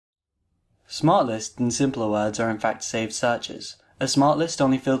Smart lists, in simpler words, are in fact saved searches. A smart list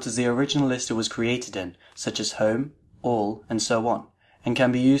only filters the original list it was created in, such as home, all, and so on, and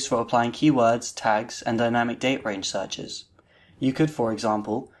can be used for applying keywords, tags, and dynamic date range searches. You could, for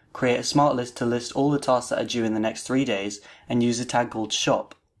example, create a smart list to list all the tasks that are due in the next 3 days and use a tag called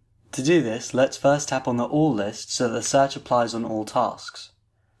shop. To do this, let's first tap on the all list so that the search applies on all tasks.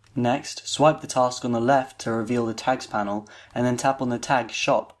 Next, swipe the task on the left to reveal the tags panel and then tap on the tag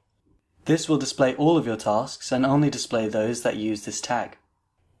shop. This will display all of your tasks and only display those that use this tag.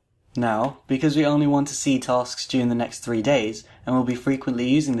 Now, because we only want to see tasks due in the next 3 days, and will be frequently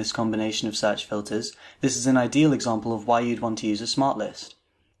using this combination of search filters, this is an ideal example of why you'd want to use a smart list.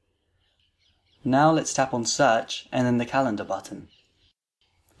 Now let's tap on Search and then the Calendar button.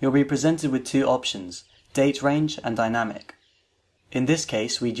 You'll be presented with two options, Date Range and Dynamic. In this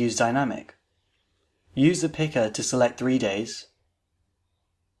case, we'd use Dynamic. Use the picker to select 3 days,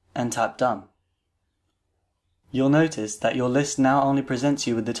 and tap Done. You'll notice that your list now only presents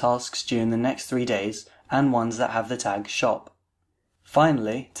you with the tasks due in the next 3 days and ones that have the tag Shop.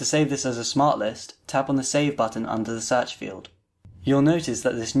 Finally, to save this as a smart list, tap on the Save button under the search field. You'll notice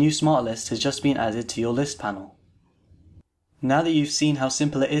that this new smart list has just been added to your list panel. Now that you've seen how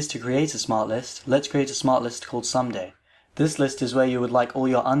simple it is to create a smart list, let's create a smart list called Someday. This list is where you would like all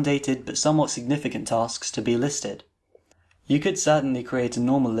your undated but somewhat significant tasks to be listed. You could certainly create a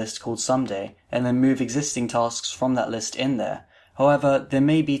normal list called Someday and then move existing tasks from that list in there. However, there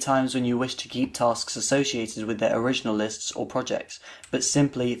may be times when you wish to keep tasks associated with their original lists or projects, but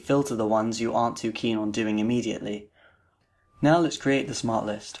simply filter the ones you aren't too keen on doing immediately. Now let's create the smart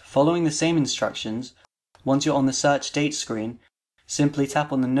list. Following the same instructions, once you're on the search date screen, simply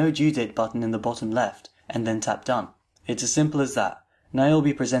tap on the No Due Date button in the bottom left, and then tap Done. It's as simple as that. Now you'll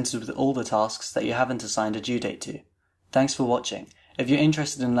be presented with all the tasks that you haven't assigned a due date to. Thanks for watching. If you're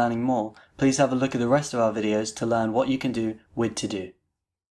interested in learning more, please have a look at the rest of our videos to learn what you can do with To Do.